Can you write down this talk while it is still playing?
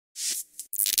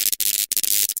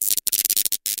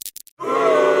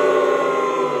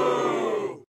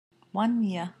1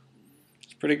 year.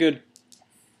 It's pretty good.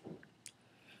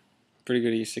 Pretty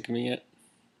good. Are you sick of me yet?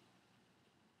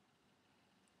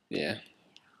 Yeah.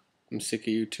 I'm sick of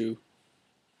you too.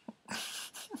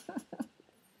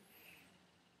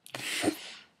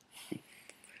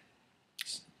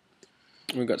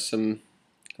 We've got a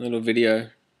little video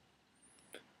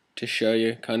to show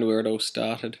you kind of where it all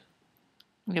started.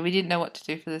 Yeah, we didn't know what to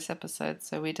do for this episode,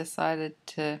 so we decided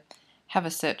to have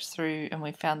a search through and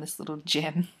we found this little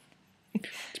gem.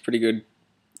 It's pretty good.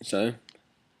 So,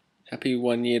 happy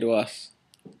 1 year to us.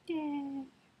 Yeah.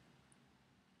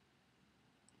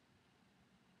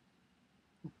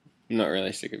 I'm not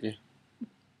really sick of you.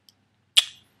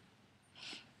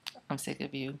 I'm sick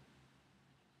of you.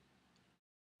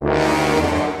 My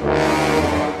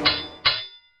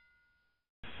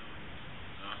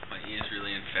ear's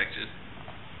really infected,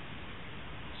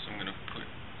 so I'm going to put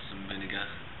some vinegar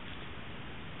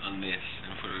on this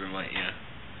and put it in my ear.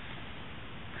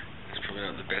 It's probably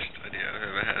not the best idea I've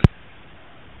ever had.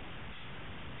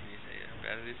 Can you say how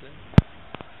bad it is then?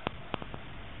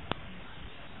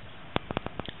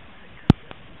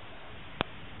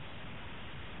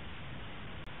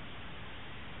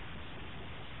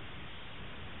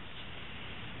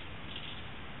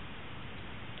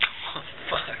 Oh,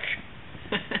 fuck.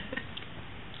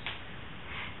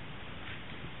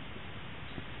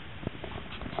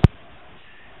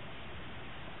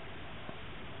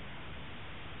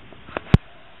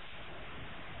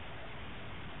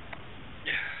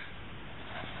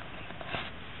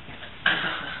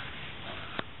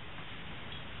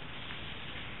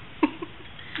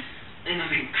 And I'm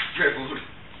being crippled.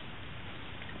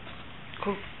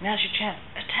 Cool. Now's your chance.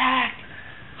 Attack!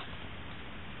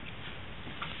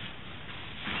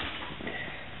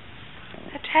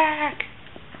 Attack!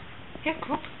 Yeah,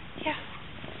 Coop. Yeah.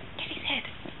 Get his head.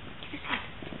 Get his head.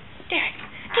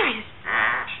 There he is.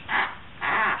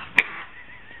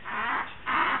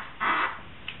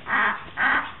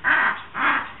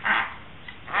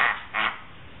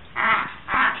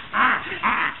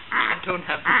 I don't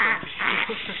have the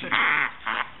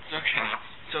It's okay.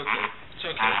 It's okay. It's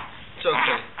okay. It's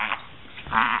okay.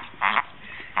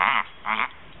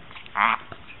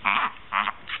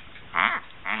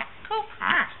 Coop.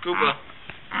 Gooba.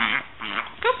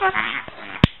 Cooper.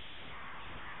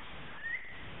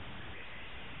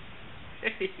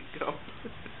 There you go.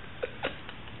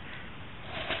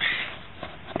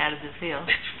 How does it feel?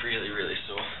 It's really, really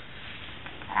sore.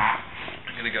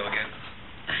 I'm gonna go again.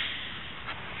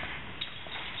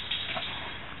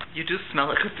 You do smell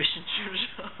like a fish and chip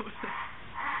shop.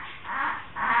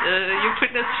 You're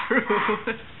putting it through. Do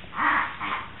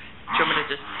you want me to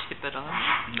just tip it on?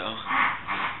 No.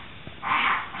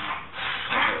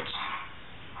 That hurts.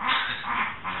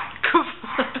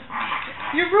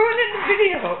 You're ruining the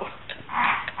video.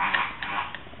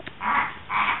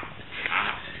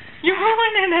 You're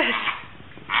ruining it.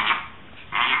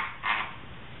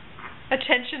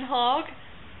 Attention, hog.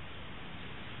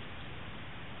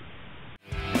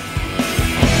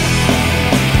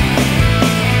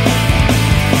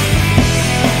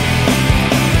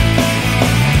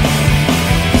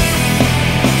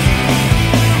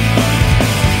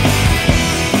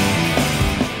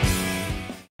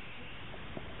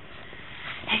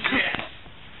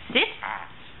 Sit.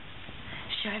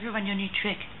 Show everyone your new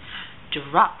trick.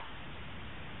 Drop.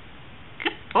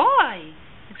 Good boy.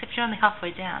 Except you're only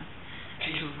halfway down.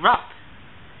 Drop.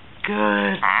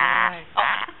 Good boy.